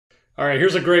All right,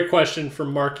 here's a great question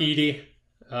from Mark Eady.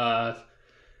 Uh,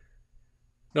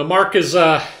 Now, Mark is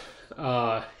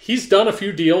he's done a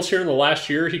few deals here in the last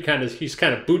year. He's kind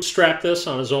of bootstrapped this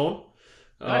on his own,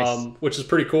 Nice. which is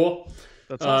pretty cool.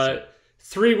 That's awesome. Uh,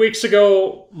 3 weeks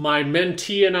ago, my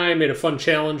mentee and I made a fun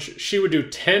challenge. She would do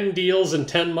 10 deals in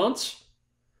 10 months,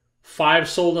 five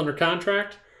sold under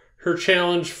contract. Her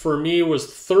challenge for me was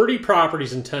 30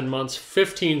 properties in 10 months,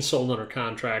 15 sold under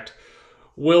contract.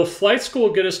 Will flight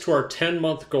school get us to our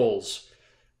 10-month goals?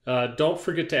 Don't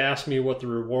forget to ask me what the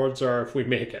rewards are if we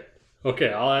make it.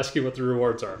 Okay, I'll ask you what the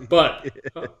rewards are. But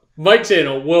Mike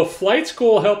Zano, will flight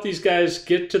school help these guys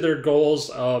get to their goals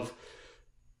of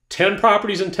 10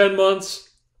 properties in 10 months,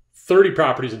 30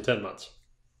 properties in 10 months?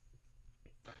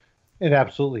 It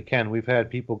absolutely can. We've had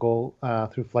people go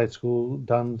through flight school,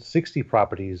 done 60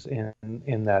 properties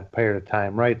in that period of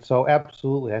time, right? So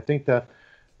absolutely. I think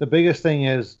the biggest thing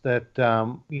is that,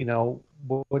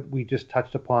 what we just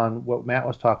touched upon, what Matt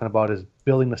was talking about, is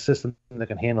building the system that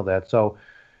can handle that. So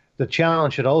the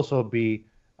challenge should also be,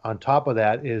 on top of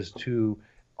that, is to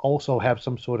also have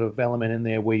some sort of element in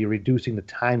there where you're reducing the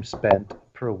time spent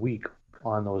per week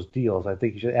on those deals. I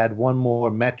think you should add one more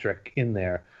metric in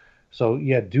there. So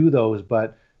yeah, do those,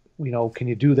 but can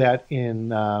you do that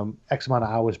in X amount of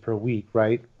hours per week,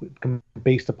 right?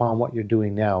 Based upon what you're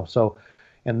doing now. So,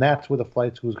 and that's where the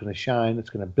flight school is going to shine. It's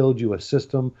going to build you a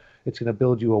system. It's going to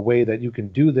build you a way that you can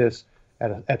do this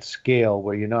at scale,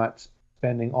 where you're not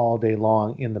spending all day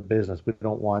long in the business. We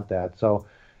don't want that. So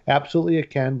absolutely it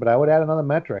can, but I would add another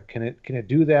metric. Can it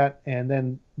do that? And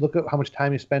then look at how much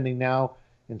time you're spending now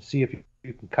and see if you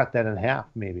can cut that in half,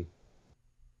 maybe.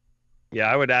 Yeah,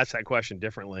 I would ask that question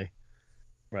differently,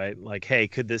 right? Like, hey,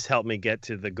 could this help me get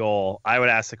to the goal? I would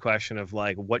ask the question of,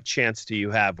 like, what chance do you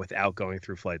have without going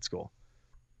through flight school?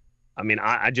 I mean,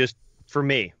 I just, for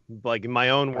me, like in my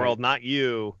own world, not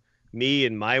you, me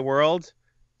in my world,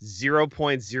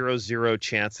 0.00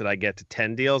 chance that I get to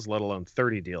 10 deals, let alone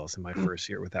 30 deals in my first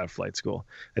year without flight school.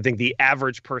 I think the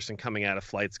average person coming out of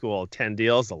flight school, 10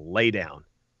 deals, a lay down.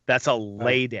 That's a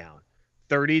lay down.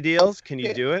 30 deals, can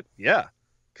you do it? Yeah.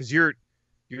 Because you're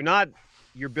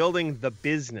building the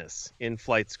business in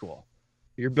flight school.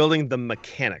 You're building the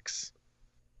mechanics,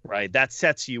 right? That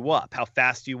sets you up. How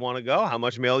fast do you want to go? How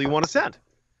much mail you want to send?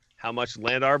 How much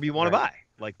land arb you want to buy?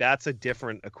 Like, that's a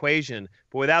different equation.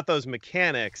 But without those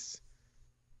mechanics,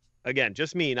 again,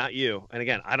 just me, not you. And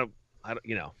again, I don't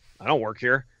work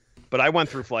here, but I went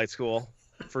through flight school.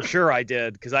 For sure I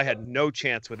did, because I had no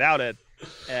chance without it.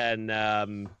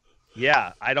 And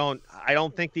yeah, I don't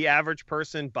think the average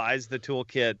person buys the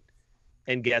toolkit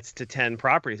and gets to 10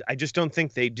 properties. I just don't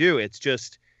think they do. It's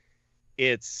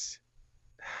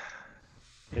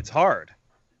hard.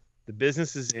 The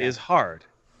business is hard,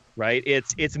 right?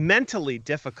 It's mentally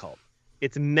difficult.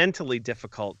 It's mentally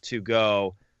difficult to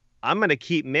go, I'm going to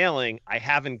keep mailing, I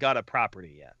haven't got a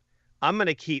property yet. I'm going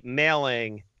to keep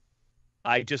mailing,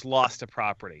 I just lost a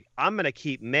property. I'm going to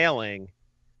keep mailing,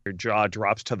 your jaw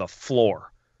drops to the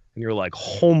floor. And you're like,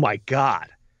 oh my God,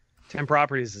 10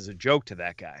 properties is a joke to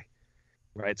that guy,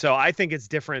 right? So I think it's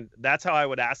different. That's how I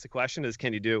would ask the question, is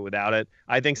can you do it without it?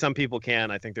 I think some people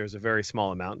can. I think there's a very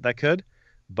small amount that could.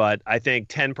 But I think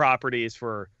 10 properties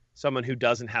for someone who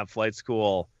doesn't have flight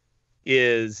school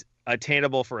is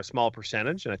attainable for a small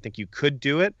percentage. And I think you could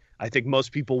do it. I think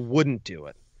most people wouldn't do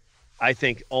it. I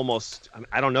think I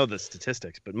don't know the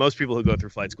statistics, but most people who go through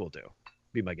flight school do,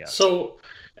 be my guess. So,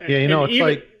 yeah, it's even,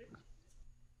 like...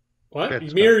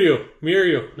 What? Mirror you.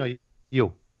 No,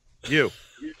 you.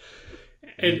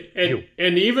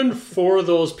 And even for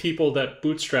those people that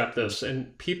bootstrap this,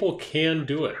 and people can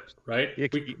do it, right? You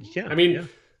can. I mean,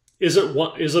 is it a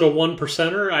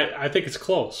 1%er? I think it's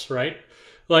close, right?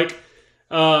 Like,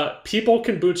 people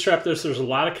can bootstrap this. There's a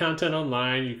lot of content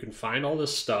online. You can find all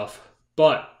this stuff,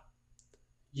 but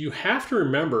you have to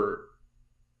remember,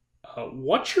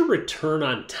 what's your return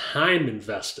on time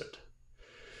invested?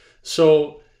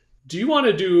 So, do you want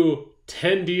to do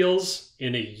 10 deals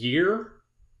in a year?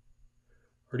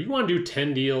 Or do you want to do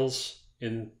 10 deals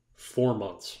in 4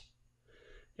 months?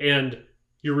 And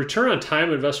your return on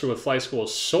time invested with flight school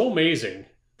is so amazing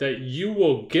that you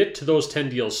will get to those 10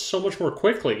 deals so much more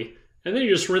quickly. And then you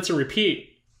just rinse and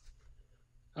repeat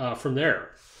from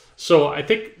there. So I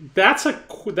think that's a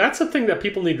thing that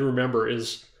people need to remember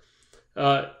is,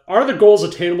 are the goals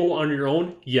attainable on your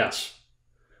own? Yes.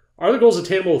 Are the goals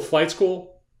attainable with flight school?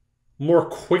 More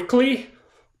quickly?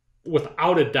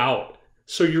 Without a doubt.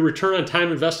 So your return on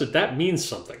time invested, that means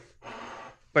something.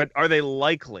 But are they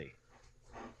likely?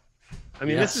 I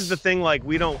mean, This is the thing, like,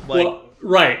 we don't, like... Well,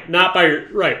 right. Not by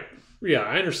your... Right. Yeah,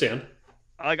 I understand.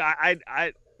 Like,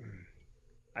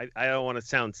 I don't want to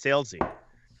sound salesy,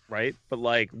 right? But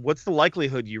like, what's the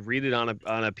likelihood you read it on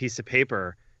a piece of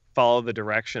paper, follow the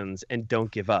directions, and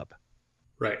don't give up?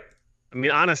 Right. I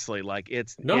mean, honestly, like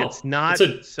it's not It's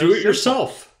a so do it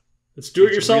yourself. It's do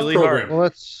it yourself really program.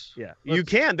 Well, you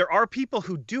can. There are people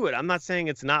who do it. I'm not saying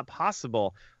it's not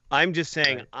possible. I'm just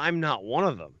saying I'm not one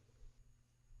of them.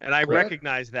 And I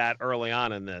recognized that early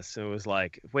on in this. It was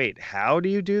like, wait, how do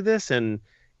you do this? And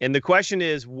the question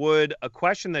is, would a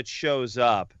question that shows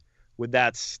up, would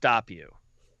that stop you?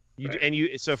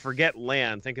 So forget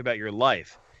land, think about your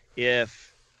life.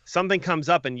 If something comes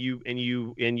up and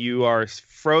you are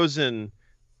frozen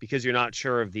because you're not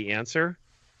sure of the answer,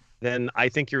 then I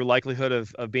think your likelihood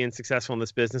of being successful in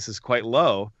this business is quite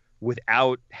low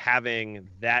without having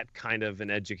that kind of an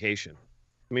education.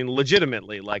 I mean,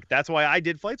 legitimately, like that's why I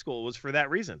did flight school, was for that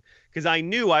reason, because I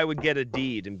knew I would get a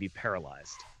deed and be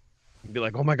paralyzed. And be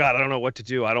like, oh my God, I don't know what to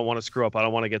do. I don't want to screw up. I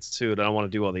don't want to get sued. I don't want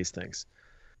to do all these things.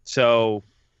 So,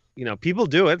 people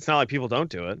do it. It's not like people don't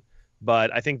do it.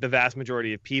 But I think the vast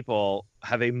majority of people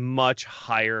have a much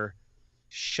higher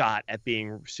shot at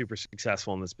being super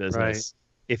successful in this business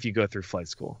if you go through flight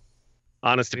school.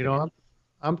 Honest opinion.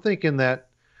 I'm thinking that,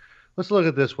 let's look at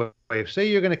it this way. Say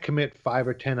you're going to commit 5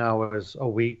 or 10 hours a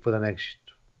week for the next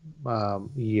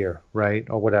year, right?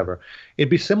 Or whatever. It'd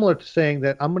be similar to saying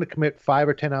that I'm going to commit 5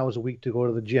 or 10 hours a week to go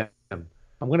to the gym.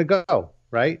 I'm going to go,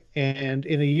 right? And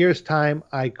in a year's time,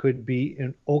 I could be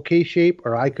in okay shape,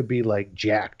 or I could be like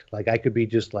jacked. Like I could be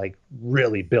just like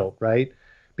really built, right?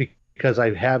 Because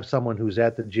I have someone who's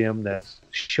at the gym that's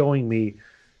showing me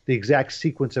the exact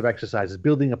sequence of exercises,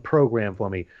 building a program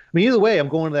for me. I mean, either way, I'm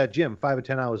going to that gym 5 or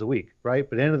 10 hours a week, right?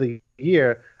 But at the end of the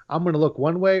year, I'm going to look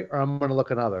one way or I'm going to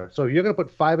look another. So if you're going to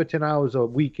put 5 or 10 hours a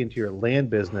week into your land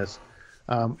business,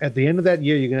 at the end of that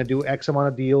year, you're going to do X amount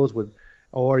of deals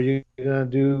or you're going to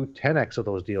do 10X of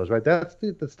those deals, right? That's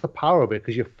the power of it,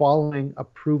 because you're following a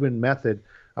proven method,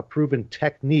 a proven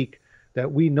technique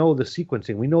that we know the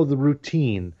sequencing, we know the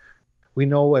routine. We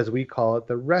know, as we call it,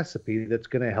 the recipe that's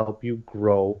going to help you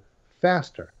grow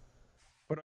faster.